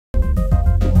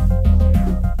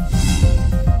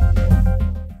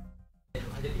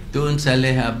Tun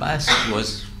Salleh Abbas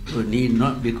was only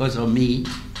not because of me.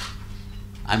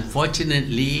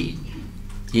 Unfortunately,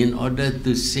 in order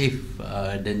to save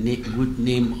the good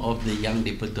name of the Yang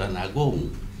di-Pertuan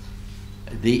Agong,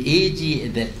 the AG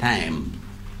at that time,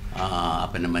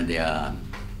 apa nama dia,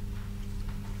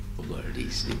 forgot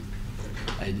this name,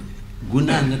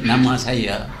 guna nama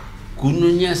saya,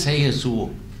 kononnya saya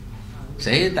suruh.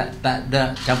 Saya tak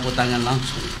ada campur tangan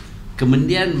langsung.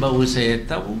 Kemudian baru saya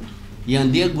tahu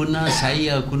yang dia guna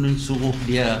saya konon suruh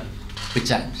dia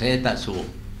pecat. Saya tak suruh.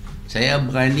 Saya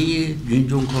berani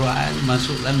junjung Quran,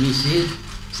 masuk dalam masjid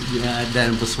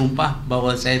dan bersumpah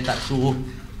bahawa saya tak suruh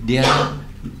dia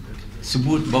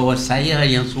sebut bahawa saya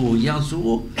yang suruh. Yang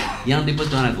suruh yang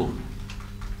di-Pertuan Agong.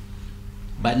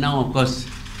 But now of course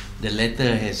the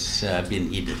letter has been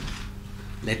hidden.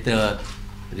 Letter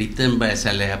written by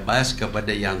Salleh Abbas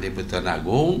kepada Yang di-Pertuan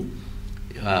Agong,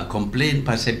 komplain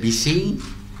pasal bising,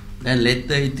 dan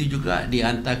letter itu juga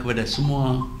dihantar kepada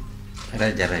semua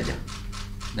raja-raja.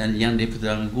 Dan Yang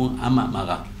di-Pertuan Agong amat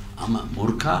marah, amat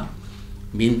murka,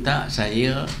 minta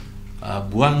saya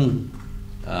buang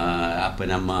apa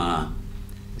nama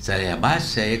Salleh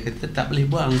Abbas. Saya kata tak boleh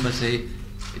buang pasal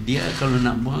dia kalau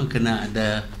nak buang kena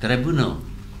ada tribunal.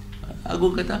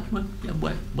 Agong kata ya,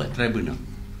 buat tribunal.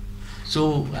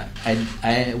 So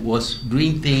I was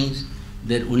doing things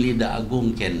that only the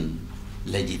Agong can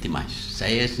legitimize.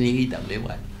 Saya sendiri tak boleh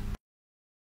buat.